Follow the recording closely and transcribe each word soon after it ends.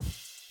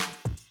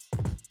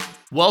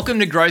Welcome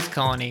to Growth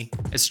Colony,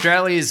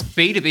 Australia's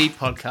B2B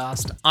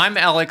podcast. I'm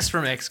Alex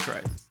from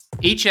Xgrowth.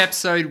 Each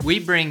episode, we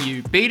bring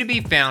you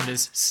B2B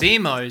founders,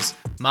 CMOs,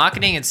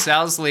 marketing and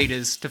sales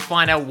leaders to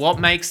find out what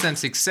makes them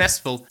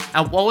successful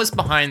and what was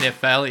behind their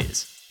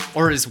failures,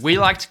 or as we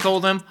like to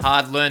call them,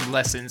 hard-learned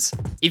lessons.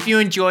 If you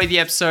enjoy the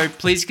episode,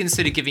 please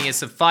consider giving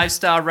us a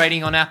 5-star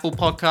rating on Apple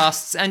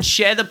Podcasts and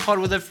share the pod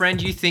with a friend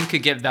you think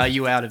could get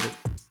value out of it.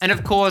 And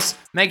of course,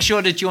 make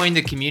sure to join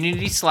the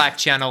community Slack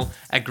channel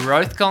at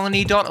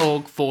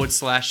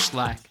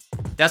growthcolony.org/Slack.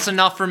 That's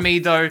enough from me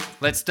though,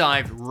 let's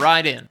dive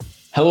right in.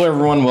 Hello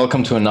everyone,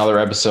 welcome to another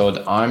episode.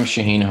 I'm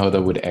Shaheen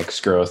Hoda with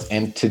Xgrowth,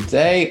 and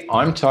today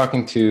I'm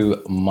talking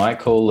to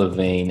Michael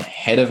Levine,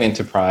 Head of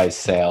Enterprise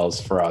Sales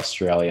for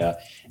Australia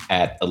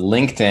at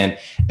LinkedIn,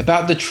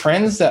 about the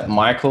trends that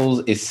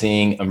Michael is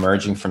seeing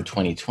emerging from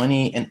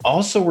 2020. And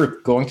also we're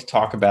going to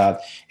talk about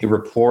a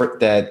report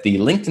that the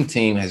LinkedIn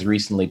team has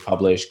recently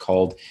published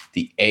called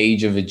The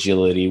Age of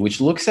Agility,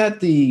 which looks at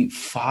the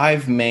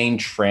 5 main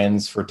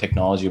trends for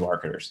technology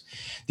marketers.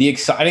 The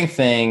exciting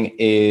thing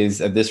is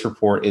that this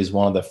report is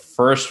one of the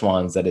first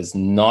ones that is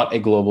not a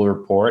global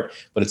report,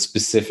 but it's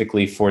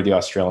specifically for the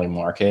Australian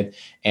market.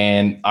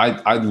 And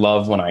I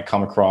love when I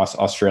come across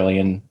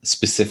Australian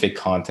specific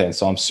content.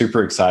 So I'm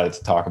super excited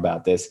to talk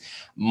about this.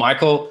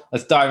 Michael,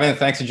 let's dive in.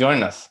 Thanks for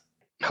joining us.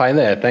 Hi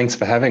there. Thanks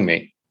for having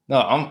me.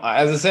 No,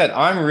 as I said,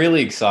 I'm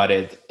really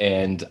excited.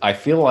 And I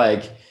feel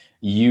like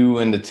you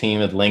and the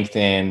team at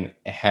LinkedIn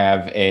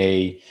have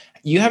a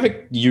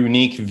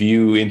unique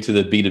view into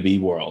the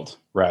B2B world,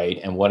 right?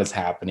 And what is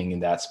happening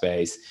in that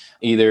space.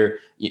 Either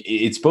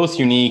it's both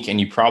unique and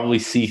you probably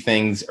see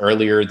things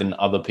earlier than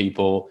other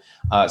people.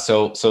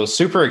 So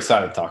super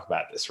excited to talk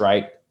about this,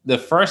 right? The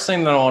first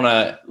thing that I want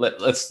to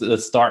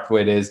let's start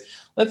with is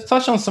let's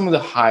touch on some of the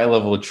high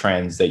level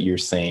trends that you're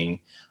seeing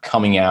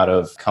coming out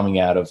of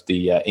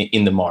the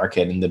in the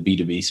market in the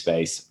B2B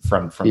space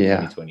from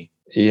 2020.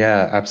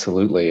 Yeah,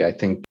 absolutely. I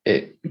think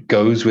it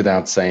goes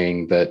without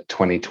saying that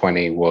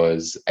 2020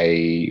 was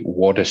a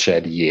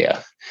watershed year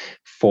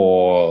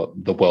for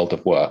the world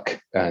of work.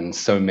 And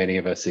so many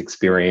of us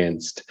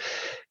experienced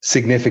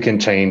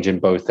significant change in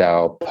both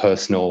our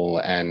personal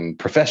and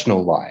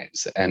professional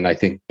lives. And I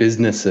think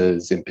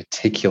businesses in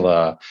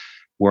particular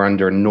were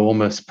under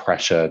enormous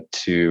pressure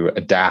to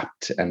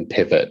adapt and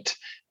pivot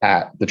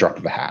at the drop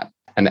of a hat.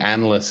 And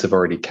analysts have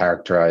already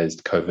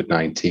characterized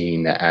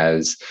COVID-19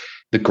 as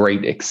the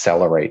great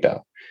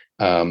accelerator,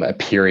 a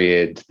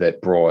period that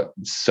brought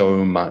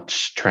so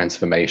much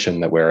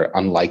transformation that we're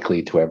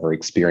unlikely to ever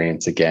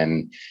experience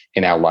again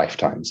in our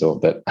lifetimes,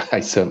 or that I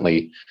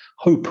certainly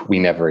hope we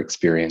never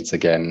experience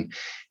again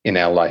in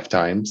our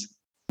lifetimes.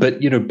 But,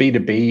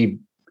 B2B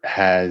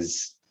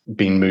has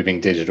been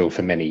moving digital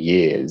for many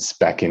years.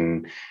 Back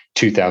in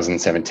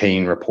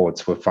 2017,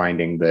 reports were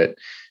finding that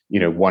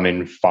 1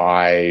 in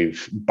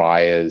 5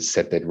 buyers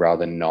said they'd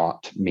rather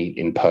not meet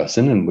in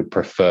person and would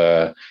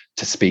prefer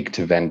to speak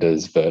to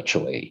vendors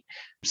virtually.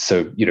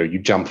 So, you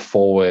jump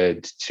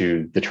forward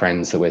to the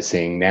trends that we're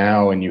seeing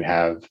now, and you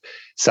have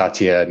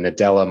Satya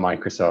Nadella,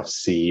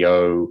 Microsoft's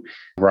CEO,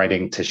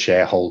 writing to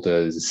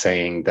shareholders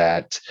saying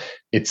that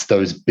it's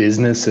those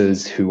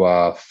businesses who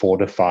are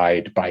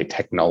fortified by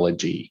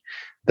technology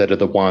that are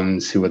the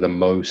ones who are the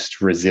most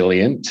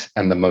resilient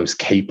and the most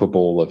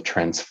capable of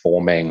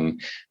transforming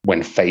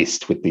when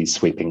faced with these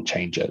sweeping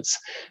changes.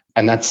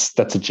 And that's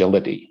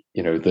agility.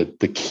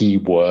 The key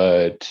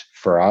word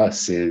for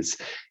us is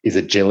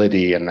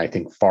agility. And I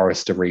think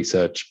Forrester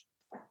Research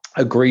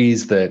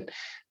agrees that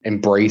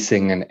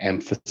embracing and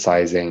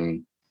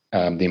emphasizing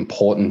the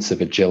importance of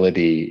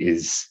agility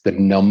is the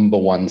number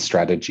one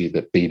strategy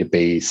that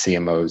B2B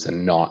CMOs are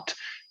not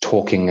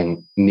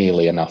talking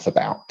nearly enough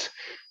about.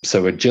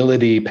 So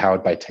agility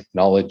powered by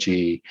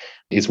technology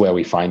is where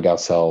we find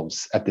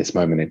ourselves at this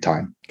moment in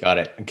time. Got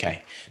it.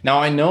 Okay. Now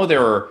I know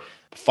there are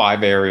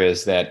 5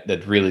 areas that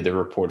really the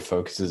report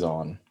focuses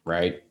on,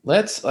 right?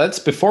 Let's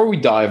before we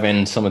dive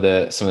in some of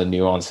the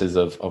nuances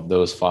of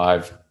those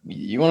 5,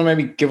 you want to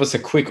maybe give us a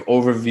quick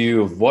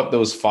overview of what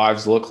those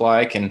 5s look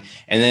like, and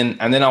then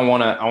I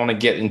want to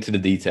get into the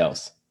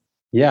details.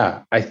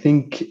 Yeah, I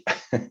think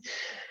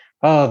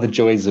the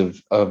joys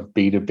of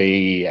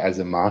B2B as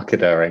a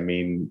marketer. I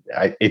mean,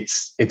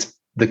 it's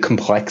the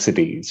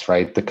complexities,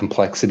 right? The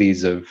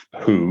complexities of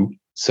who.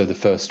 So the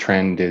first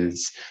trend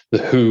is the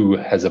who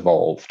has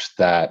evolved,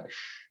 that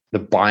the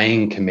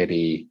buying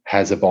committee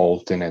has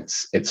evolved in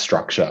its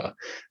structure.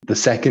 The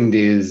second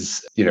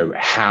is,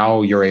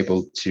 how you're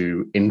able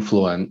to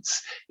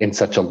influence in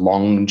such a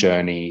long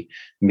journey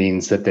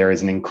means that there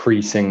is an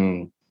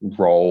increasing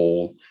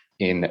role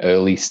in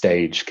early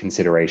stage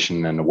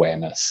consideration and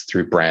awareness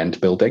through brand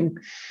building.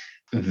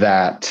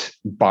 That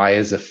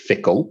buyers are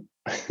fickle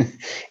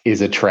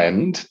is a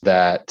trend,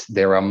 that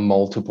there are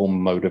multiple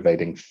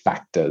motivating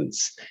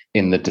factors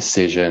in the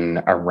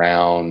decision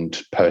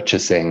around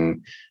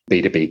purchasing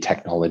B2B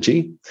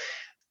technology.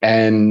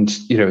 And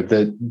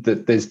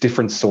there's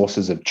different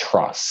sources of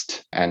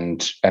trust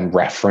and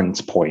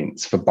reference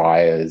points for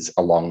buyers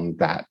along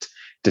that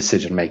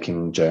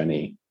decision-making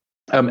journey.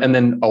 And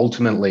then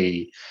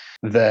ultimately,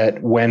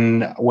 that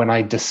when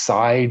I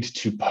decide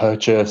to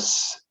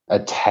purchase a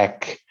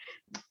tech,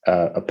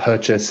 a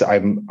purchase,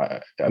 I'm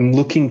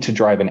looking to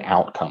drive an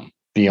outcome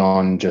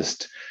beyond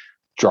just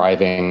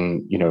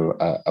driving,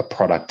 a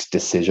product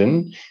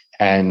decision.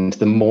 And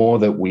the more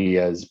that we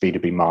as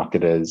B2B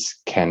marketers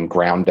can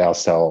ground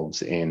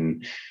ourselves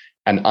in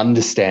an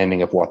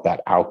understanding of what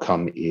that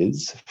outcome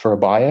is for a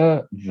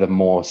buyer, the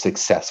more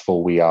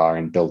successful we are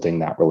in building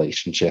that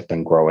relationship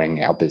and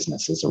growing our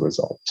business as a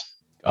result.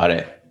 Got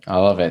it. I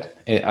love it.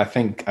 I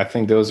think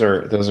those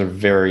are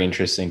very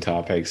interesting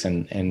topics,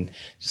 and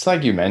just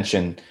like you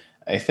mentioned,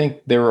 I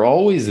think they were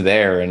always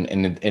there,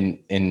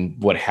 and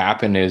what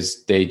happened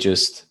is they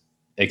just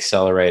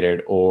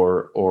accelerated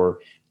or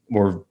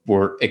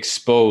were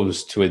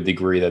exposed to a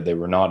degree that they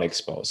were not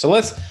exposed. So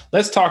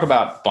let's talk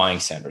about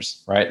buying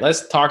centers, right?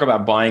 Let's talk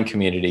about buying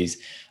communities,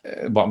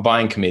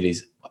 buying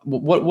committees.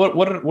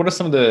 What are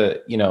some of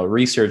the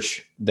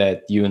research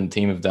that you and the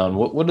team have done?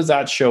 What does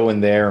that show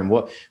in there, and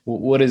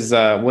what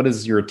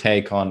is your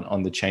take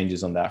on the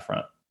changes on that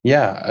front?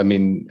 Yeah, I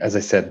mean, as I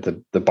said,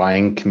 the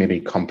buying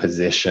committee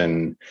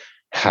composition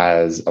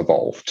has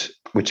evolved,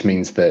 which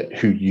means that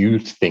who you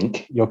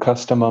think your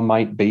customer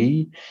might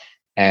be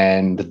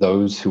and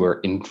those who are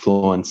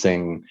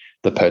influencing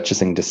the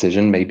purchasing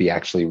decision may be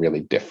actually really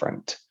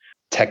different.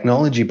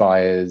 Technology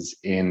buyers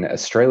in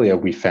Australia,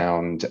 we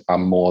found, are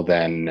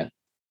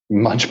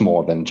much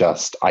more than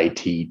just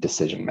IT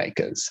decision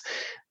makers.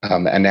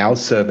 And our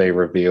survey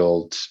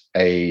revealed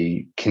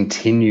a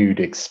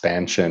continued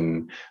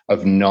expansion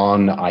of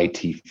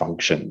non-IT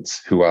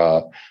functions who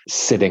are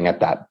sitting at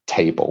that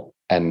table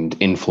and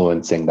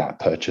influencing that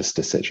purchase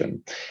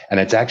decision. And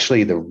it's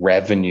actually the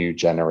revenue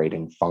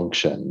generating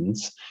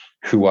functions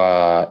who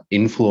are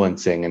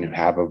influencing and who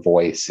have a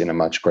voice in a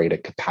much greater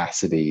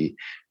capacity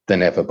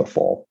than ever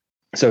before.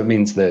 So it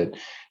means that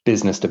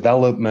business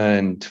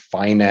development,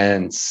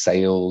 finance,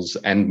 sales,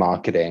 and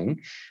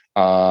marketing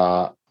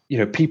are,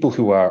 people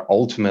who are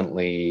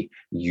ultimately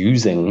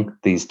using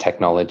these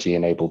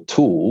technology-enabled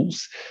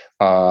tools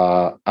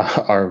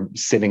are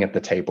sitting at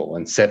the table,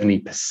 and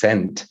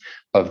 70%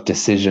 of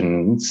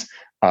decisions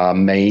are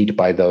made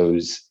by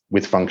those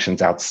with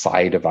functions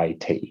outside of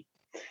IT.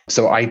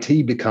 So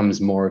IT becomes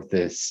more of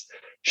this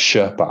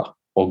Sherpa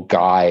or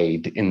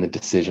guide in the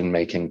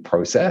decision-making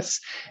process.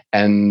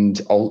 And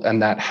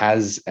that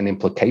has an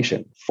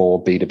implication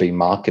for B2B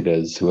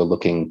marketers who are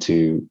looking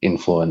to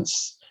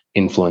influence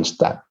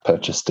that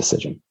purchase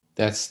decision.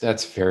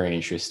 That's very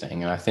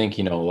interesting. And I think,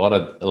 a lot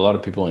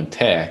of people in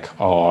tech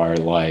are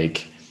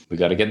like, we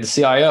got to get the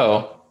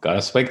CIO, got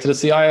to speak to the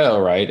CIO,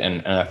 right?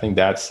 And I think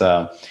that's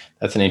an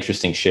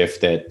interesting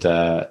shift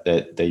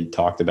that you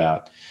talked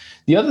about.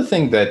 The other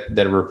thing that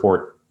a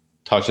report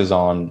touches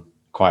on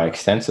quite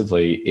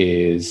extensively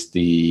is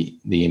the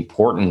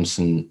importance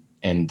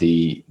and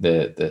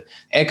the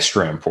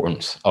extra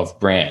importance of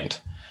brand.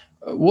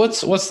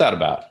 What's that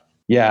about?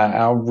 Yeah,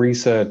 our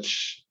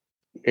research,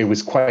 it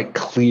was quite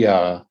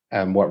clear,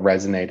 and what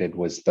resonated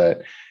was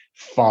that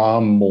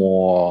far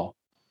more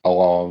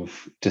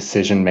of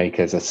decision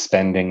makers are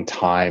spending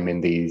time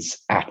in these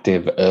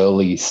active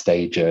early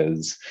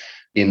stages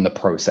in the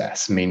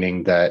process,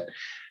 meaning that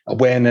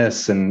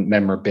awareness and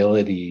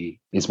memorability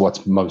is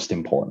what's most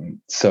important.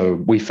 So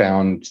we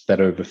found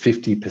that over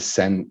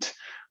 50%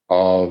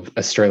 of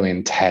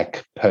Australian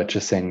tech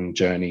purchasing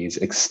journeys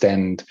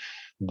extend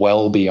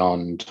well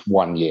beyond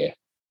 1 year.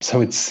 So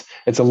it's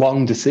a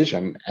long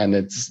decision, and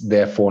it's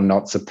therefore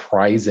not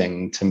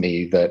surprising to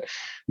me that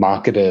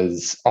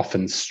marketers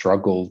often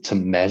struggle to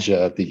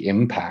measure the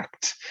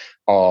impact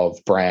of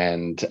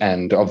brand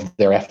and of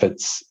their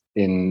efforts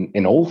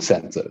in all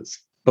senses.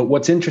 But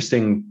what's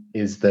interesting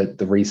is that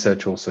the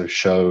research also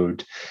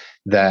showed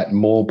that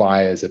more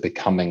buyers are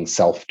becoming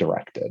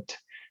self-directed.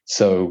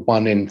 So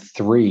 1 in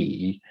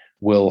 3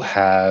 will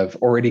have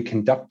already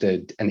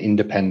conducted an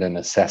independent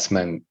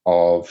assessment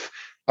of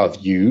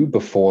you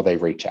before they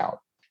reach out.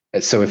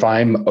 So if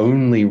I'm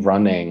only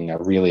running a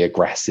really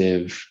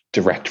aggressive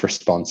direct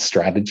response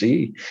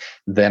strategy,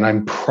 then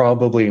I'm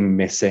probably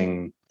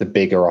missing the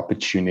bigger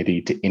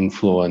opportunity to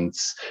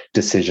influence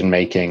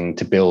decision-making,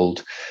 to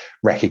build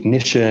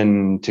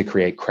recognition, to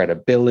create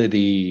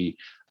credibility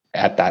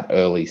at that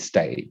early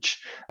stage.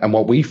 And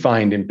what we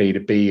find in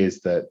B2B is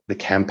that the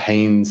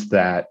campaigns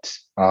that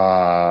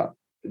are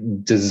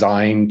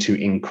designed to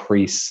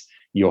increase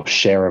your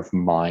share of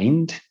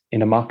mind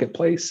in a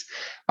marketplace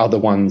are the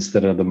ones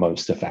that are the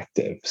most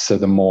effective. So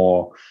the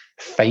more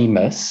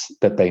famous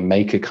that they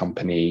make a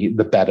company,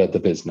 the better the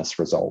business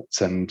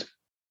results. And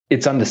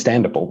it's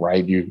understandable,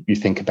 right? You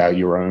think about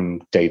your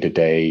own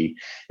day-to-day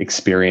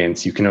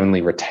experience. You can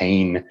only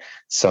retain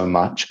so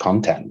much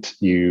content.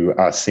 You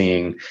are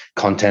seeing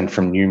content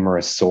from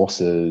numerous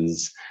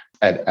sources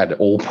at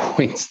all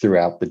points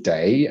throughout the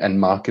day, and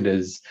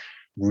marketers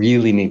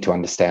really need to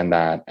understand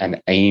that and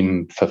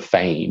aim for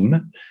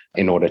fame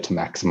in order to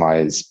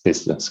maximize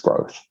business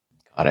growth.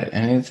 Got it.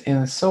 And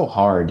it's so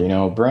hard,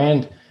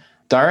 brand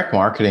direct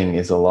marketing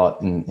is a lot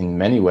in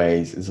many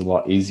ways is a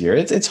lot easier.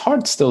 It's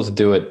hard still to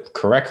do it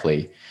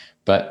correctly,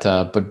 but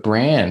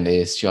brand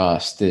is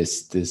just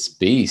this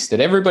beast that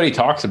everybody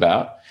talks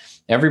about.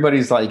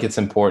 Everybody's like it's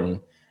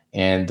important,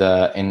 and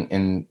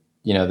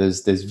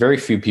there's very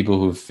few people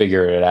who've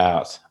figured it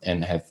out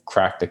and have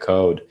cracked the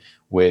code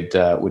with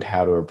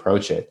how to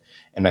approach it.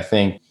 And I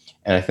think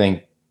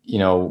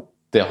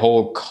the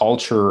whole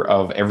culture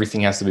of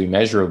everything has to be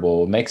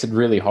measurable makes it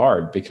really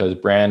hard because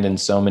brand in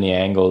so many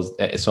angles,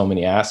 so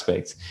many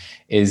aspects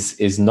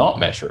is not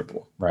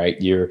measurable, right?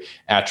 Your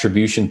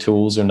attribution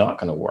tools are not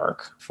going to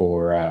work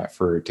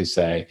for to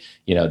say,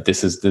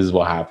 this is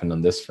what happened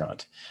on this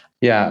front.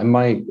 Yeah,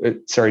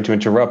 sorry to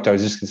interrupt. I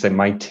was just going to say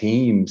my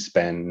team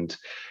spend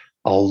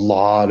a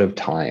lot of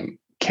time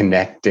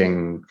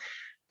connecting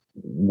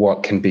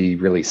what can be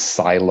really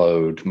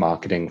siloed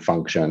marketing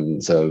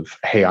functions of,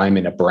 hey, I'm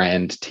in a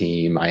brand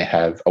team, I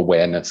have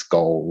awareness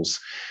goals,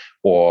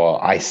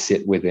 or I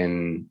sit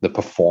within the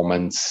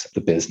performance of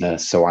the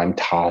business, so I'm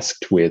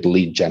tasked with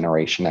lead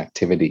generation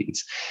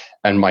activities.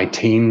 And my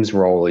team's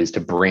role is to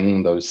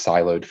bring those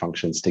siloed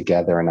functions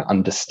together and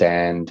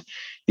understand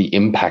the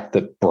impact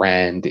that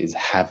brand is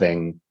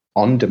having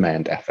on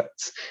demand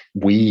efforts.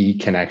 We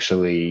can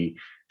actually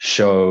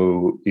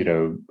show,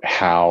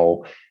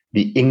 how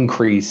the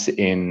increase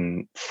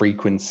in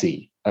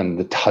frequency and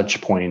the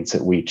touch points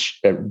at which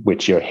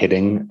you're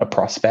hitting a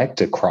prospect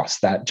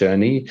across that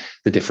journey,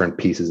 the different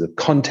pieces of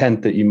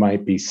content that you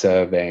might be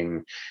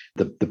serving,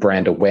 the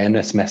brand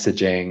awareness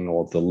messaging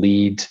or the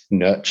lead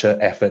nurture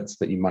efforts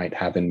that you might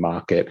have in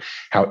market,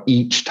 how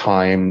each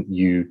time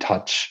you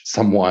touch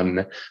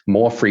someone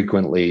more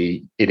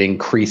frequently, it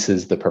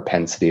increases the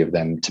propensity of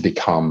them to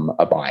become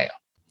a buyer.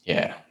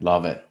 Yeah,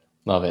 love it.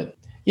 Love it.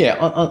 Yeah,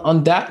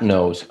 on that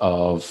note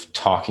of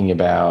talking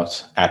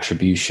about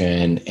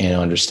attribution and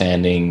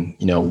understanding,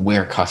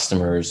 where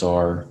customers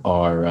are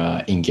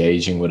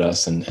engaging with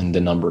us and the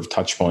number of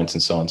touch points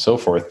and so on and so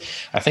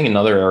forth, I think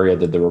another area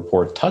that the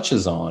report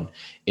touches on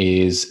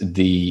is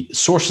the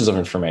sources of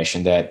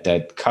information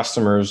that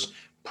customers,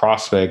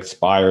 prospects,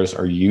 buyers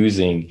are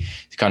using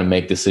to kind of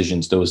make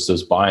decisions,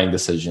 those buying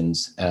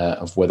decisions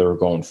of whether we're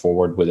going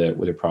forward with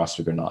a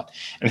prospect or not.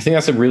 And I think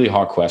that's a really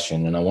hard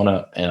question, and I want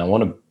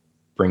to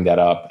bring that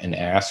up and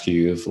ask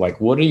you if, like,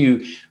 what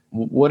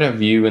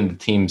have you and the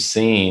team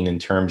seen in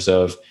terms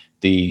of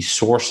the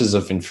sources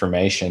of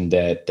information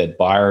that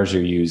buyers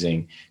are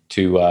using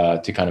to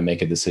kind of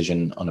make a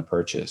decision on a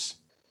purchase?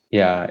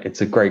 Yeah, it's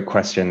a great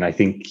question. I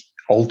think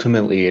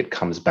ultimately it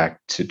comes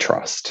back to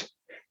trust.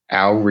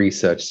 Our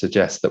research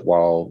suggests that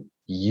while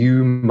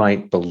you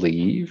might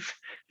believe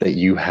that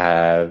you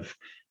have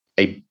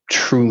a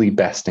truly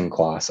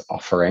best-in-class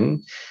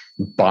offering,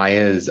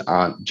 buyers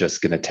aren't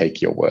just going to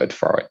take your word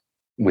for it,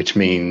 which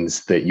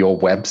means that your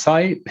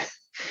website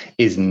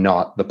is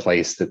not the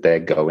place that they're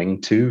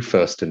going to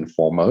first and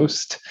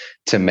foremost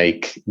to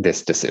make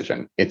this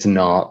decision. It's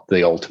not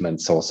the ultimate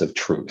source of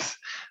truth.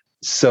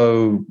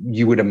 So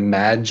you would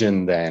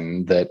imagine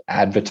then that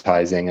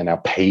advertising and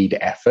our paid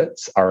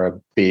efforts are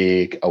a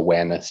big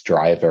awareness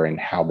driver in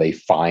how they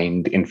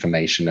find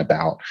information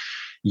about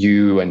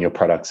you and your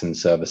products and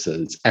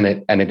services. And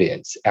it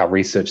is. Our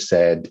research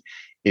said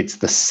it's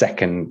the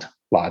second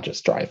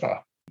largest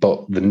driver.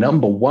 But the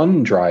number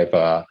one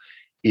driver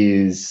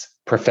is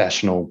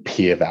professional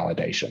peer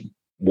validation.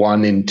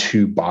 1 in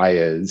 2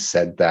 buyers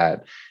said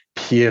that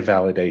peer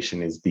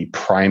validation is the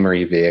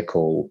primary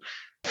vehicle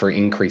for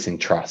increasing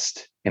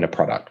trust in a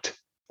product.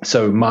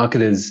 So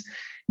marketers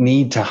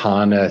need to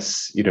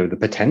harness, the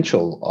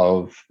potential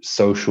of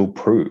social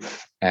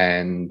proof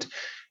and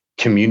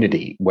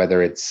community,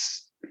 whether it's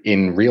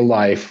in real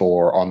life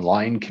or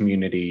online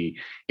community,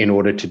 in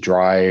order to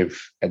drive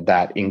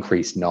that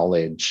increased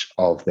knowledge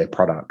of their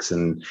products.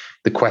 And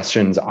the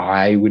questions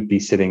I would be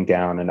sitting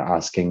down and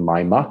asking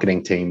my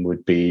marketing team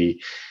would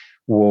be,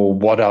 well,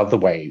 what are the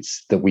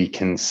ways that we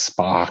can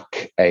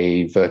spark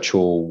a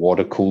virtual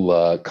water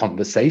cooler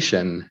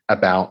conversation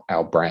about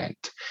our brand?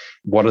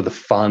 What are the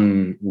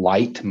fun,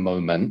 light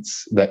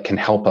moments that can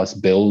help us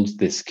build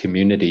this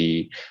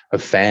community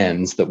of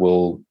fans that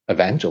will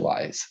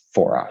evangelize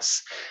for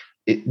us?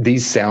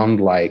 These sound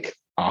like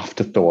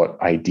afterthought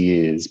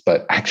ideas,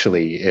 but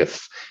actually,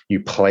 if you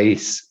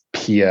place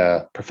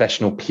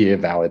professional peer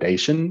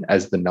validation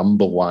as the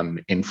number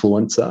one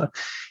influencer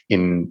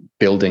in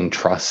building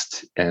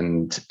trust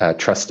and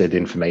trusted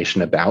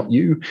information about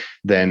you,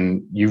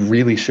 then you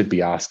really should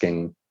be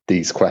asking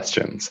these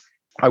questions.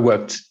 I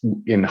worked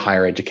in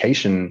higher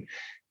education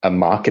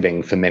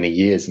marketing for many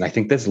years, and I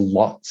think there's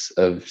lots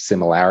of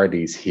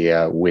similarities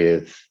here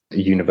with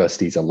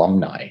university's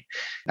alumni.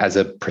 As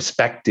a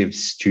prospective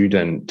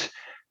student,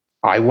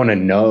 I want to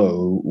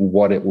know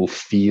what it will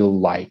feel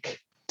like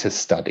to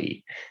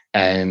study.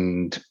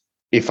 And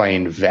if I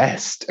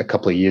invest a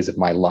couple of years of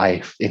my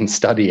life in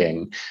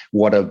studying,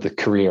 what are the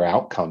career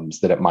outcomes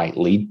that it might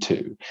lead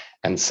to?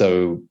 And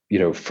so,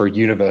 for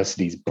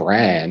university's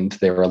brand,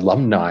 their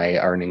alumni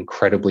are an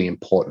incredibly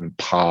important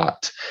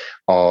part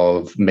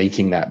of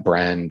making that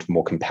brand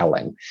more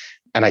compelling.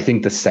 And I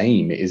think the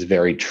same is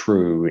very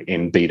true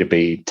in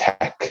B2B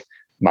tech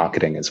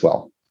marketing as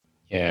well.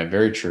 Yeah,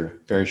 very true.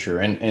 Very true.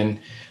 And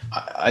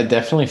I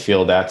definitely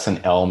feel that's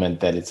an element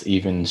that it's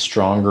even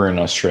stronger in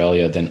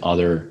Australia than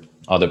other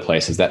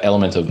places, that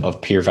element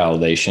of peer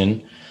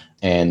validation.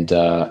 And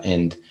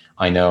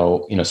I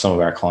know, some of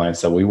our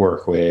clients that we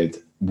work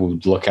with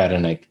would look at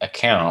an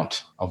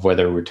account of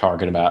whether we're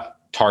targeting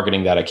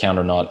that account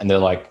or not. And they're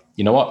like,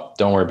 you know what?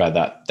 Don't worry about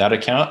that. That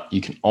account,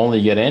 you can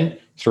only get in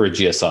through a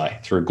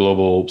GSI, through a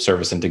global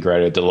service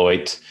integrator,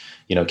 Deloitte,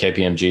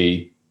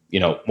 KPMG,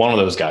 one of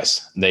those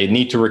guys. They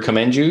need to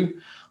recommend you.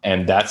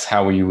 And that's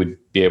how we would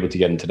be able to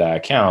get into that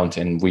account.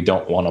 And we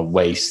don't want to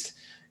waste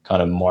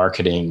kind of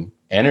marketing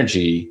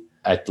energy,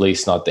 at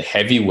least not the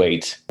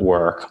heavyweight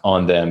work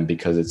on them,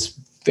 because it's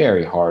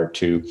very hard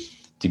to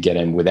get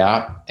in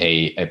without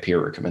a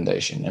peer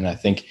recommendation. And I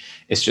think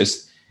it's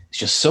just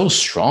so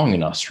strong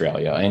in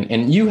Australia.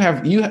 And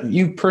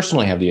you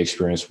personally have the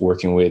experience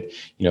working with,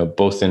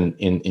 both in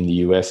the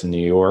US and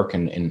New York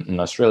and in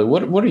Australia.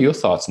 What are your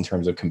thoughts in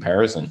terms of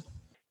comparison?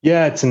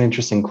 Yeah, it's an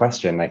interesting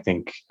question. I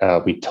think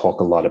we talk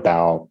a lot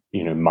about,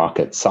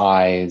 market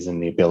size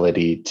and the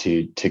ability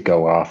to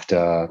go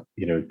after,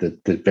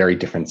 the very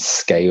different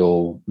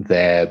scale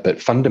there.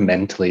 But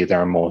fundamentally, there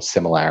are more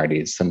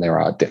similarities than there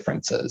are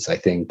differences. I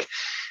think,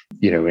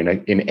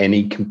 in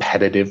any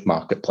competitive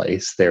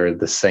marketplace, there are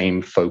the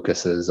same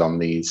focuses on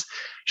these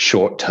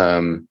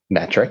short-term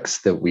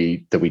metrics that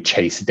we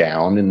chase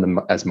down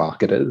as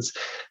marketers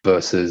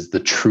versus the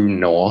true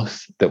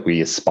north that we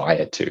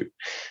aspire to,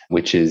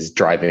 which is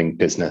driving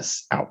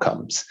business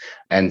outcomes.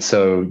 And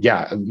so,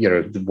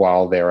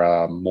 while there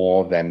are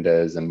more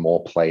vendors and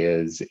more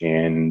players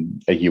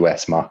in a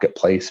US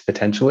marketplace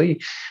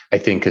potentially, I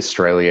think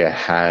Australia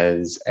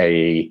has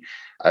a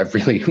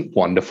really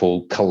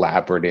wonderful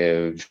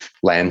collaborative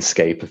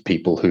landscape of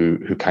people who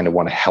kind of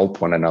want to help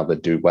one another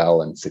do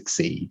well and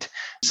succeed.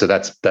 So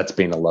that's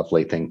been a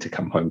lovely thing to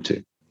come home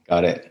to.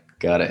 Got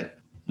it.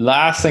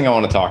 Last thing I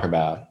want to talk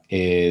about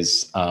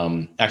is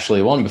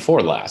actually one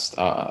before last.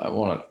 I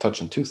want to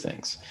touch on two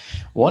things.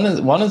 One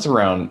is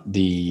around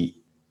the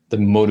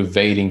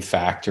motivating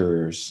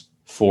factors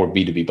for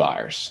B2B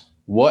buyers.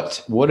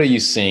 What are you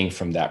seeing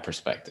from that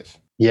perspective?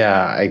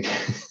 Yeah,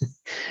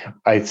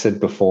 I said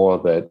before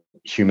that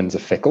humans are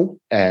fickle,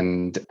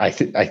 and I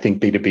think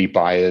B2B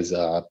buyers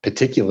are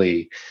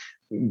particularly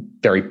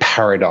very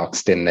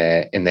paradoxed in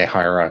their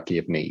hierarchy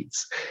of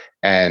needs.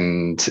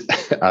 And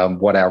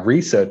what our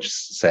research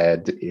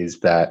said is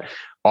that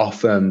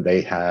often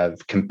they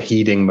have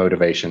competing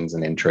motivations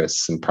and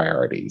interests and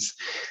priorities.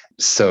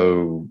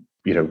 So,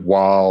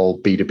 while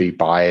B2B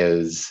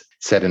buyers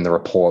said in the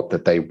report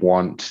that they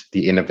want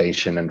the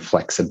innovation and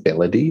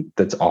flexibility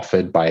that's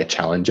offered by a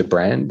challenger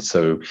brand.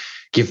 So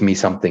give me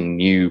something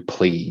new,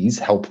 please.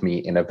 Help me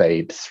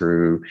innovate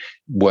through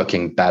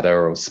working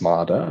better or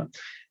smarter.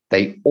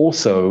 They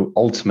also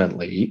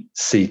ultimately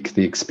seek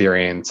the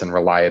experience and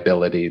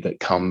reliability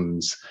that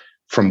comes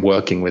from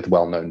working with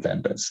well-known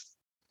vendors.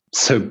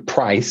 So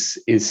price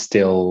is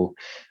still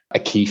a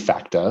key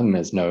factor, and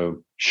there's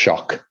no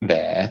shock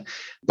there,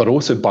 but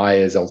also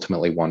buyers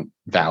ultimately want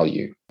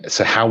value.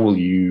 So how will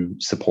you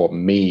support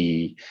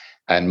me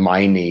and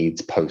my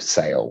needs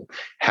post-sale?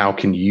 How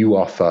can you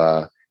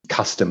offer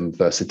custom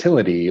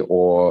versatility,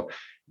 or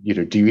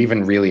do you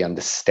even really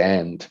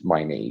understand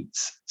my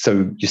needs?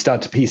 So you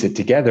start to piece it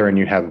together and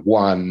you have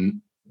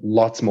one,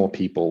 lots more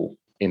people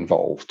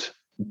involved,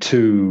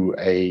 two,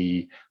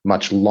 a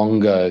much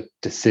longer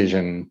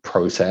decision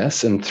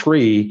process, and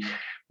three,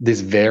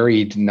 this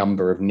varied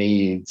number of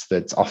needs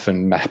that's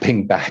often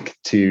mapping back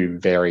to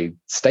varied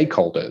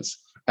stakeholders.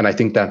 And I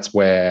think that's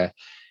where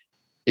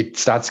it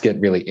starts to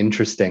get really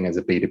interesting as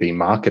a B2B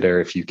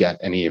marketer if you get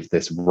any of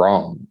this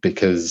wrong.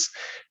 Because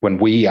when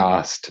we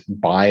asked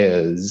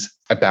buyers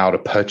about a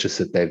purchase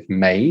that they've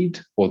made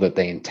or that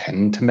they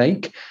intend to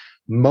make,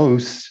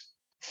 most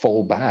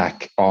fall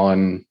back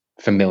on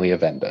familiar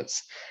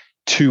vendors.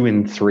 2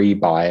 in 3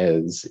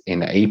 buyers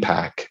in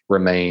APAC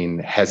remain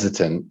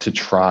hesitant to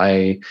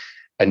try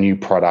a new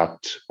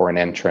product or an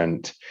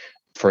entrant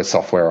for a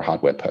software or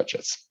hardware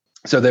purchase.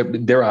 So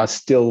there are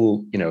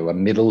still, a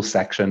middle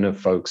section of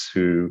folks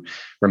who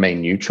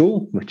remain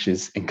neutral, which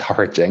is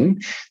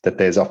encouraging that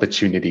there's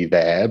opportunity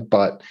there,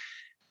 but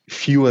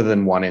fewer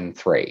than 1 in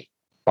 3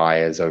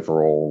 buyers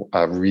overall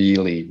are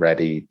really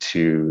ready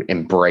to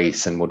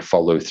embrace and would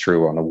follow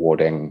through on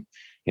awarding,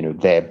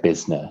 their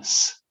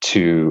business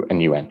to a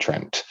new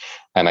entrant.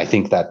 And I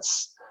think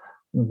that's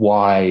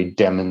why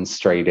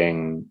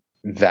demonstrating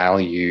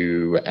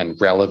value and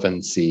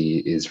relevancy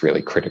is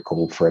really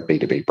critical for a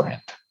B2B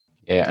brand.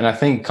 Yeah, and I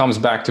think it comes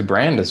back to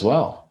brand as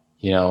well,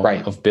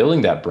 right, of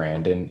building that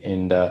brand.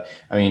 And I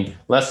mean,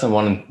 less than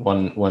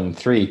one in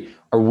 3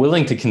 are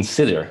willing to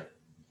consider.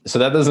 So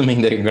that doesn't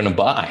mean they're going to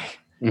buy,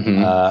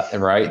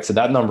 right? So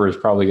that number is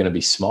probably going to be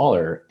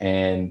smaller,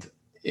 and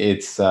it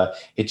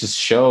just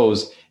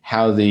shows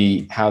how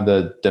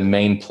the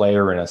main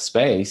player in a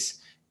space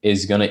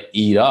is going to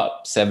eat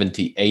up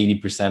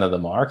 70-80% of the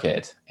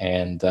market,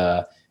 and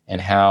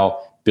how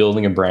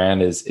building a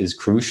brand is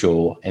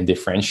crucial, and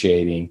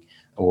differentiating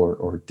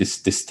or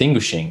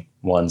distinguishing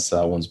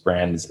one's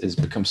brand is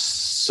becomes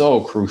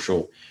so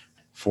crucial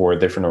for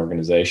different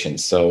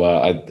organizations.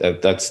 So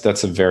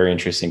that's a very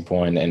interesting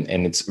point,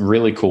 and it's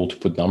really cool to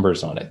put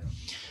numbers on it.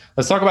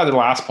 Let's talk about the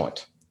last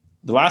point.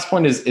 The last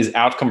point is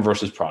outcome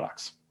versus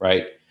products,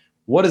 right?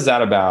 What is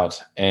that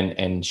about?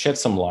 And shed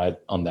some light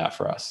on that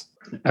for us.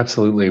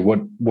 Absolutely.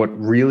 What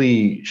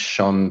really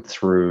shone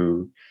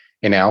through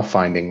in our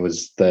finding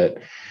was that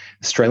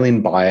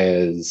Australian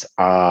buyers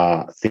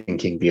are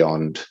thinking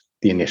beyond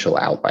the initial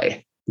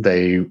outlay.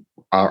 They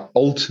are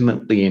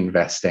ultimately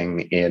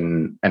investing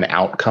in an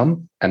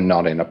outcome and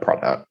not in a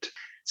product.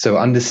 So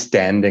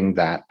understanding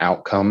that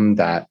outcome,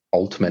 that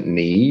ultimate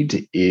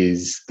need,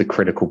 is the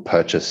critical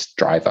purchase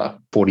driver.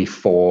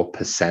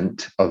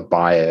 44% of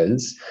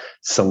buyers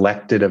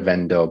selected a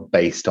vendor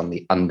based on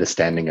the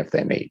understanding of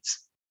their needs.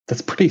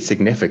 That's pretty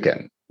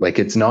significant. Like,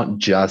 it's not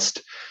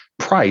just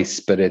price,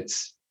 but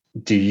it's,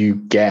 do you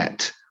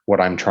get what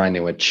I'm trying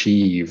to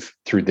achieve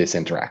through this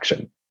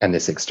interaction and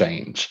this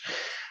exchange?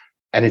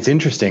 And it's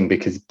interesting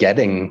because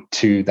getting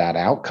to that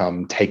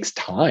outcome takes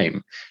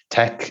time.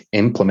 Tech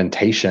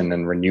implementation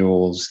and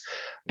renewals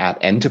at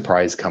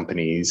enterprise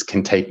companies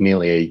can take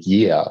nearly a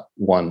year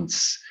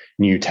once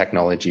new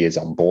technology is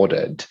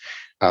onboarded.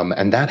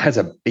 And that has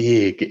a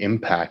big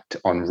impact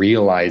on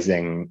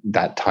realizing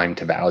that time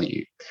to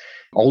value.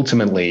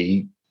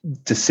 Ultimately,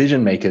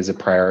 decision makers are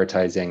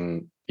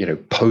prioritizing,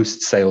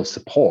 post-sale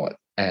support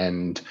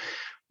and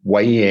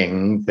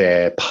weighing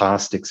their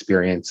past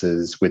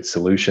experiences with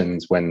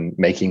solutions when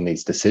making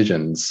these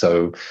decisions.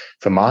 So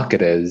for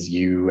marketers,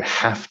 you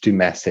have to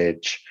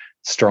message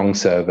strong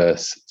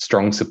service,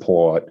 strong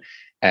support,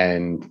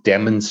 and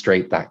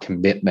demonstrate that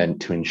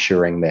commitment to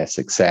ensuring their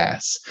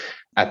success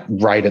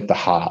right at the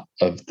heart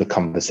of the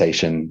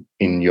conversation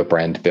in your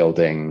brand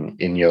building,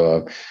 in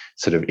your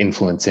sort of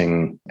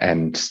influencing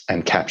and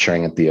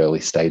capturing at the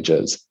early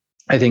stages.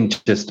 I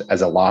think, just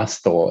as a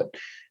last thought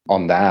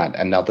on that,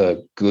 another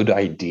good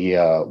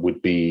idea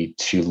would be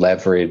to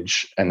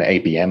leverage an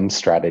ABM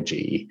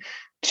strategy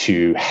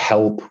to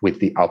help with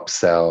the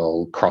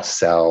upsell,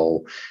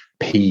 cross-sell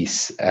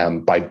piece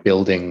by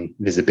building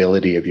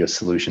visibility of your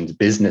solution's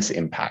business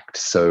impact.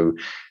 So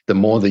the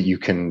more that you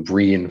can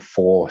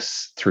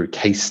reinforce through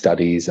case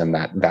studies and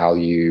that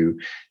value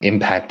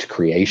impact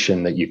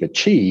creation that you've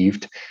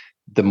achieved,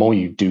 the more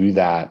you do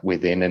that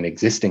within an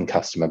existing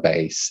customer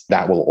base,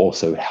 that will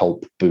also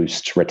help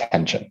boost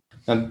retention.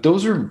 And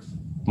those are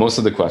most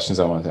of the questions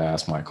I wanted to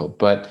ask, Michael.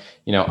 But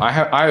I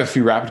have a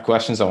few rapid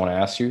questions I want to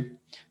ask you.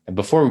 And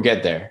before we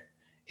get there,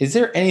 is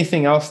there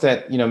anything else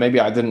that maybe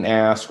I didn't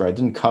ask or we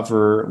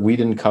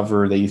didn't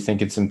cover that you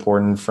think it's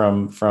important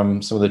from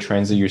some of the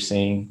trends that you're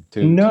seeing?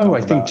 No,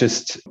 I think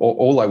just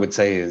all I would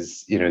say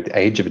is the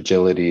Age of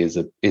Agility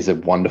is a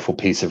wonderful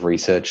piece of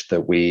research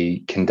that we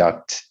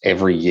conduct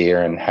every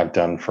year and have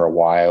done for a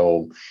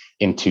while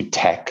into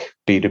tech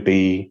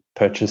B2B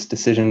purchase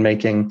decision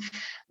making.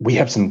 We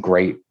have some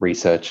great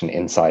research and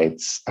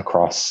insights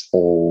across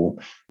all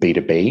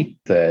B2B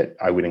that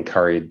I would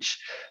encourage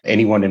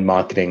anyone in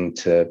marketing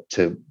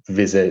to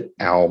visit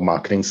our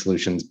Marketing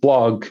Solutions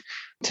blog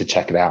to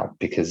check it out,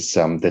 because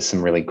there's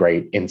some really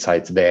great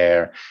insights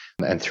there,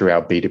 and through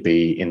our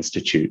B2B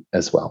Institute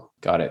as well.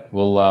 Got it.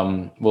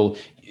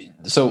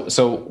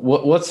 So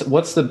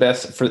what's the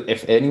best for,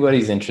 if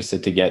anybody's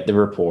interested to get the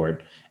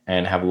report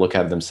and have a look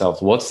at it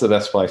themselves, what's the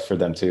best place for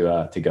them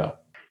to go?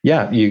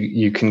 Yeah,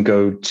 you can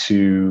go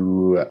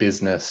to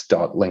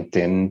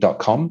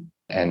business.linkedin.com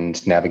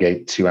and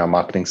navigate to our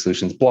Marketing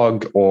Solutions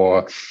blog,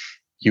 or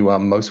you are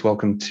most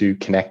welcome to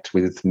connect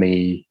with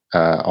me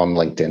on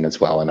LinkedIn as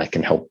well, and I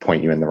can help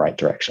point you in the right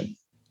direction.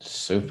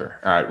 Super.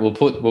 All right, we'll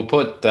put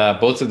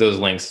both of those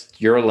links,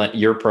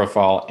 your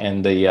profile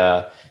and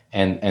the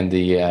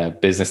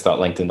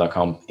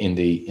business.linkedin.com in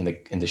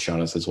the show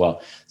notes as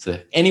well. So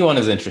if anyone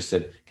is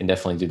interested can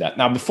definitely do that.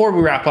 Now, before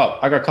we wrap up,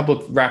 I got a couple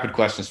of rapid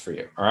questions for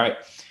you. All right.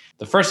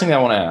 The first thing I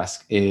want to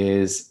ask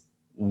is,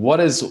 what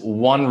is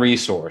one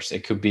resource?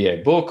 It could be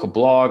a book, a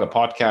blog, a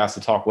podcast, a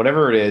talk,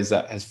 whatever it is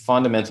that has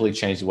fundamentally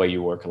changed the way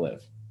you work and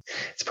live.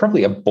 It's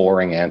probably a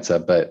boring answer,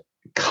 but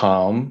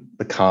Calm,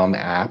 the Calm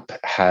app,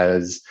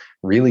 has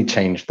really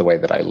changed the way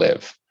that I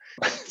live.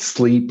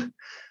 Sleep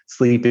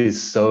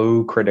is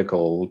so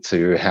critical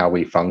to how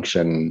we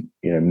function,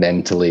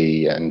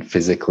 mentally and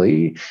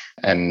physically.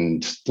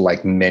 And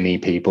like many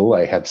people,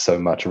 I have so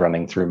much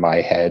running through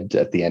my head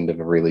at the end of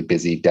a really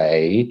busy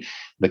day.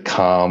 The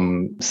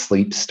Calm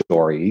sleep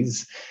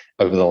stories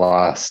over the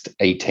last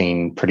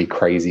 18 pretty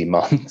crazy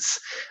months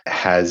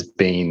has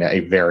been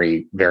a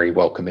very, very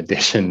welcome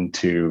addition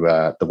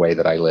to the way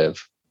that I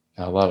live.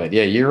 I love it.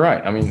 Yeah, you're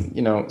right. I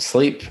mean,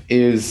 sleep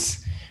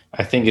is,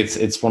 I think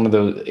it's one of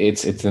those,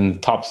 it's in the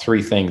top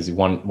three things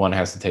one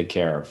has to take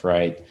care of,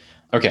 right?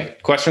 Okay,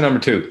 question number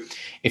 2.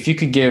 If you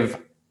could give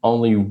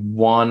only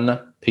one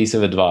piece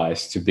of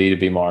advice to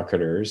B2B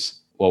marketers,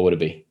 what would it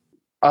be?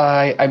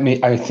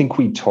 I think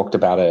we talked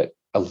about it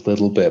a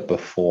little bit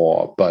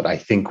before, but I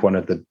think one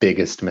of the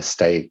biggest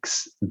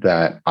mistakes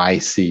that I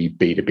see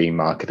B2B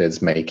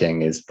marketers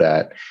making is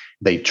that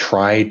they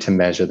try to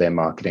measure their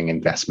marketing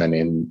investment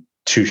in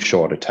too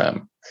short a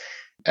term.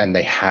 And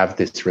they have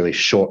this really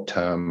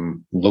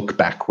short-term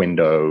look-back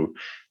window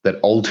that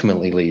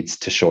ultimately leads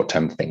to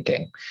short-term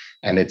thinking.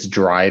 And it's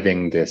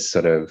driving this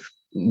sort of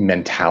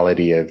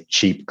mentality of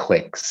cheap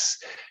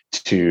clicks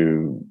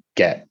to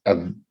get a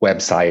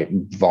website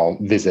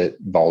visit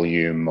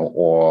volume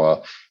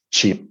or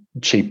cheap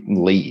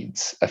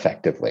leads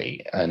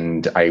effectively.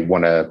 And I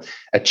want to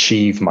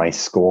achieve my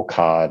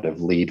scorecard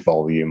of lead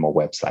volume or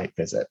website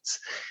visits.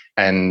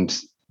 And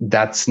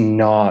that's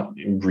not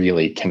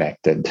really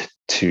connected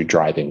to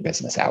driving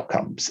business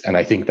outcomes. And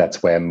I think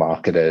that's where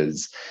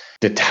marketers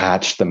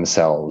detach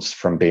themselves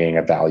from being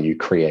a value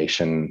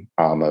creation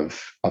arm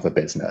of a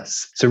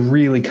business. So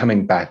really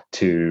coming back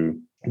to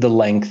the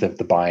length of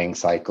the buying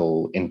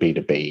cycle in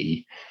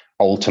B2B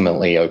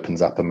ultimately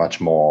opens up a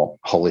much more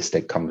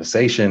holistic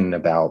conversation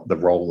about the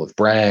role of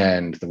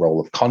brand, the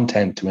role of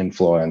content to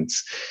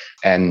influence,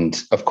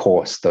 and of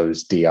course,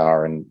 those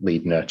DR and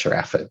lead nurture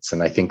efforts.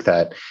 And I think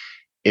that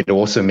it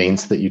also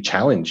means that you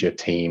challenge your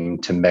team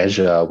to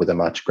measure with a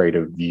much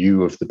greater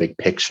view of the big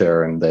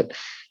picture and that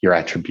your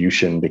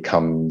attribution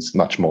becomes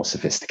much more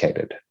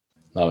sophisticated.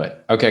 Love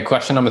it. Okay,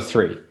 question number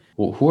 3.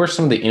 Well, who are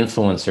some of the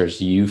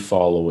influencers you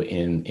follow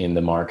in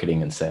the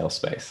marketing and sales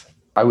space?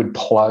 I would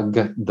plug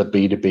the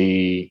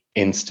B2B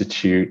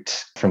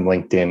Institute from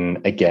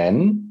LinkedIn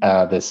again.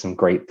 There's some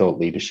great thought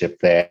leadership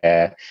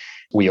there.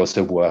 We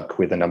also work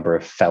with a number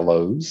of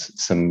fellows,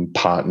 some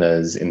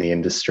partners in the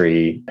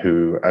industry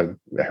who are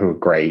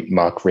great.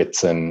 Mark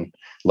Ritson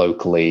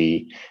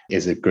locally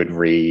is a good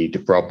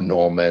read. Rob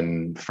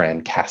Norman,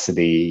 Fran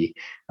Cassidy.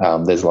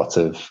 There's lots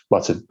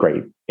of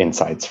great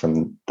insights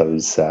from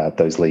those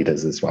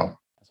leaders as well.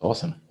 That's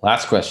awesome.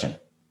 Last question.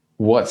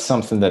 What's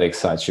something that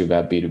excites you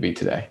about B2B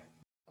today?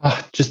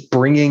 Just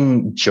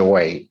bringing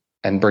joy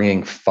and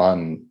bringing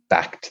fun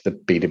back to the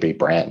B2B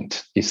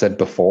brand. You said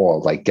before,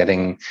 like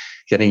getting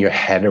your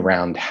head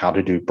around how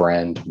to do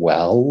brand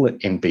well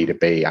in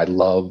B2B. I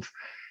love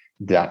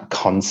that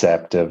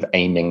concept of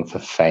aiming for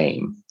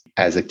fame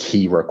as a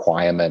key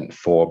requirement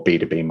for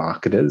B2B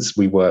marketers.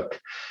 We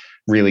work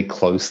really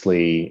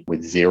closely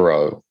with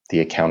Xero, the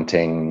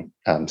accounting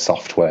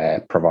software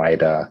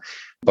provider,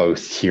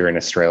 both here in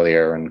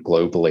Australia and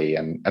globally.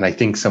 And I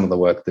think some of the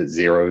work that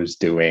Xero's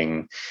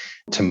doing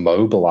to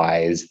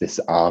mobilize this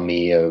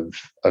army of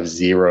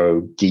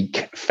Xero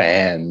geek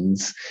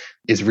fans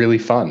is really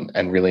fun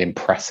and really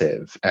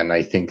impressive. And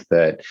I think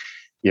that,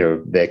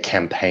 their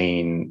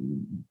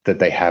campaign that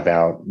they have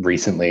out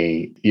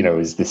recently,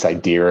 is this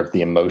idea of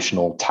the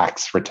emotional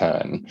tax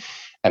return.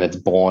 And it's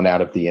born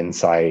out of the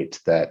insight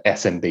that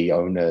SMB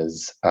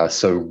owners are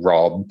so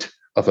robbed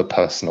of a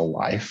personal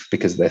life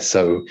because they're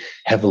so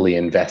heavily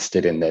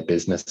invested in their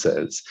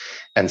businesses.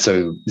 And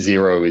so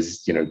Xero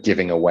is,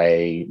 giving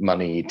away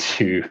money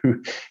to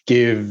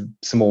give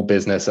small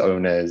business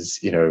owners,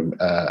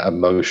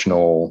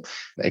 emotional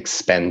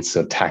expense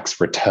or tax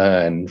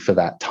return for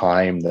that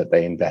time that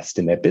they invest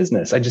in their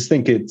business. I just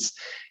think it's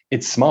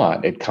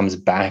smart. It comes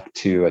back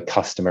to a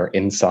customer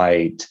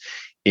insight.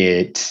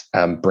 It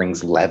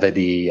brings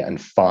levity and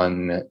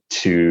fun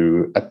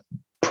to a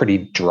pretty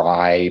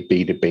dry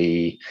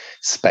B2B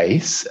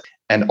space,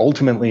 and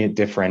ultimately it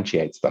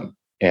differentiates them.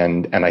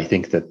 And I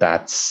think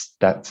that's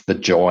the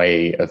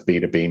joy of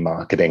B2B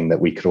marketing that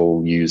we could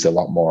all use a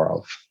lot more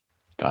of.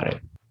 Got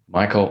it.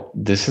 Michael,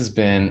 this has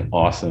been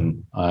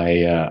awesome.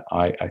 I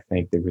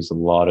think there was a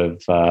lot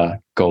of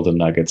golden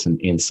nuggets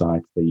and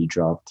insights that you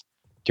dropped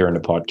during the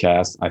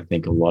podcast. I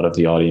think a lot of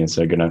the audience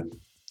are going to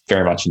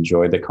very much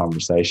enjoy the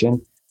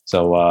conversation.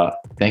 So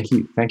thank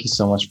you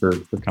so much for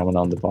coming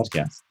on the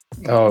podcast.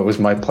 Oh, it was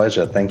my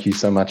pleasure. Thank you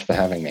so much for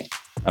having me.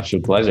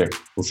 Absolute pleasure.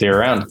 We'll see you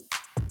around.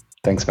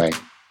 Thanks, mate.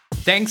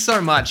 Thanks so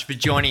much for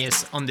joining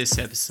us on this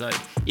episode.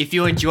 If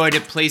you enjoyed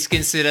it, please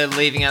consider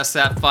leaving us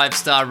that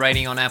 5-star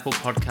rating on Apple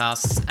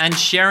Podcasts and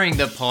sharing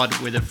the pod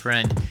with a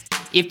friend.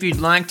 If you'd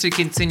like to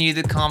continue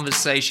the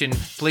conversation,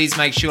 please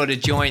make sure to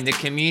join the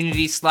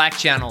community Slack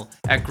channel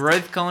at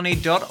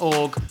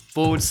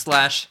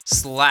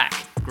growthcolony.org/Slack.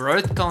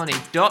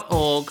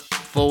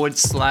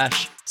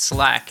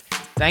 growthcolony.org/Slack.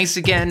 Thanks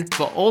again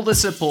for all the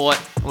support,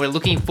 and we're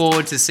looking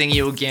forward to seeing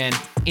you again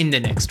in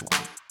the next one.